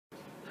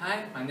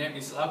Hi, my name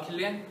is Lau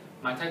Kilian.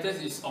 My title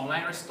is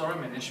Online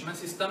Restaurant Management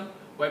System,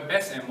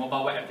 Web-based and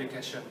Mobile Web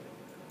Application.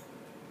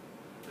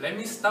 Let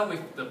me start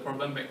with the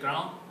problem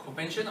background.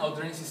 Convention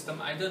ordering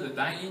system, either the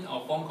dine-in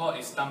or phone call,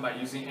 is done by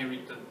using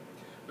handwritten.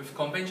 With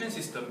convention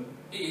system,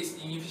 it is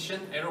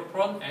inefficient,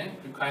 error-prone, and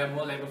require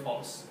more labor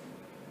force.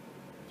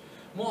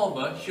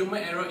 Moreover,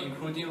 human error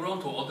including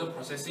wrong to order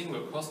processing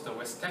will cause the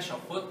wastage of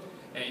food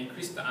and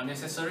increase the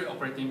unnecessary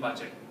operating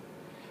budget.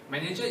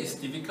 Manager is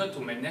difficult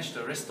to manage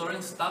the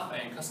restaurant staff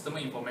and customer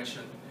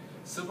information.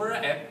 Several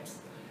apps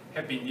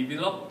have been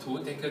developed to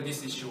tackle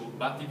this issue,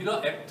 but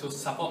developed app to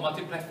support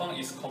multi-platform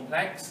is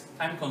complex,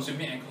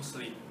 time-consuming, and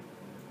costly.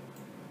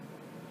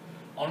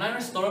 Online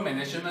Restaurant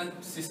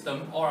Management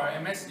System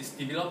 (UMS) is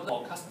developed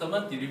for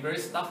customer, delivery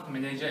staff,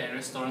 manager, and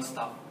restaurant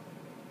staff.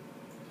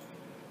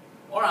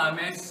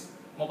 UMS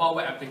mobile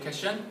web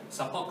application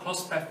support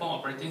cross-platform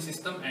operating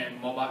system and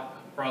mobile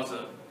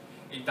browser.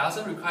 It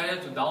doesn't require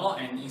to download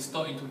and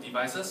install into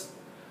devices.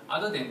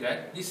 Other than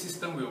that, this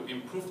system will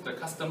improve the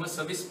customer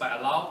service by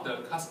allowing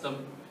the customer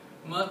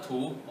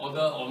to order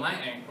online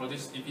and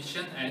produce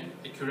efficient and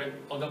accurate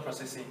order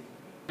processing.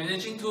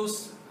 Managing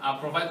tools are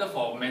provided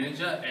for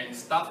manager and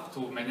staff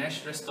to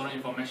manage restaurant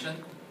information.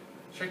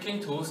 Tracking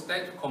tools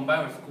that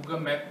combine with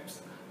Google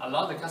Maps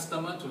allow the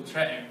customer to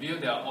track and view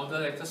their order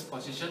latest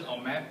position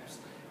on maps,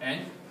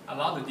 and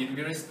allow the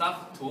delivery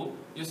staff to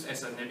use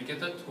as a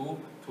navigator tool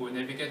to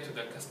navigate to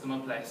the customer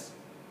place.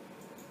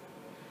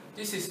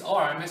 This is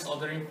UMS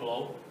ordering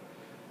flow.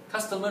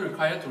 Customer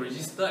required to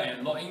register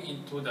and log in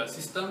into the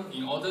system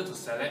in order to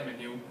select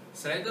menu.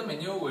 Selected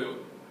menu will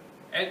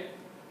add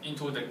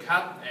into the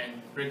cart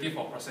and ready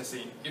for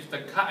processing. If the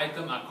cart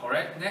items are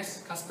correct,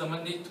 next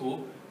customer need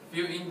to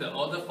fill in the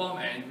order form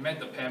and make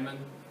the payment.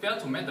 Fail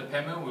to make the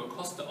payment will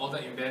cause the order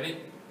invalid.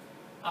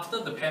 After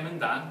the payment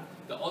done,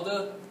 the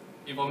order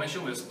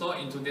information will store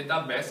into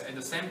database. At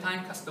the same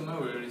time, customer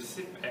will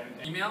receive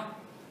an email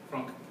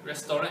from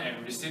restaurant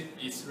and receipt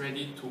is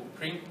ready to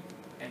print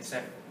and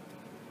save.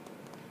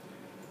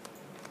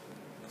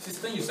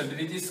 System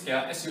Usability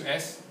Scale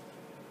 (SUS)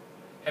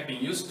 have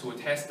been used to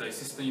test the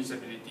system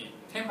usability.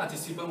 10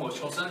 participants were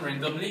chosen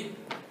randomly.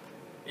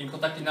 In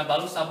Kota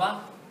Kinabalu, Sabah,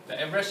 the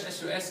average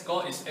SUS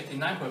score is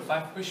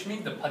 89.5, which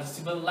means the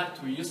participants like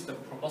to use the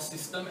proposed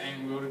system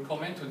and will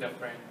recommend to their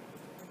friend.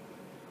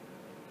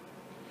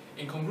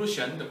 In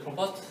conclusion, the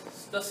proposed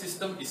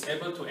system is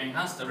able to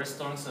enhance the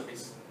restaurant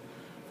service.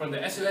 From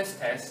the SUS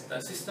test, the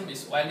system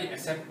is widely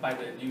accepted by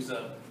the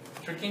user.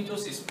 Tracking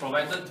tools is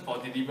provided for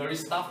delivery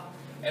staff,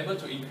 able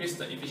to increase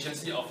the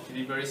efficiency of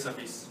delivery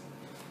service.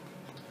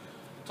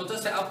 Total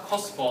setup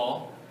cost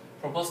for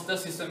proposed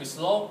system is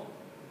low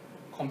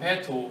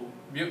compared to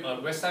build a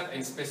website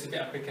and specific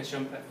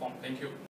application platform. Thank you.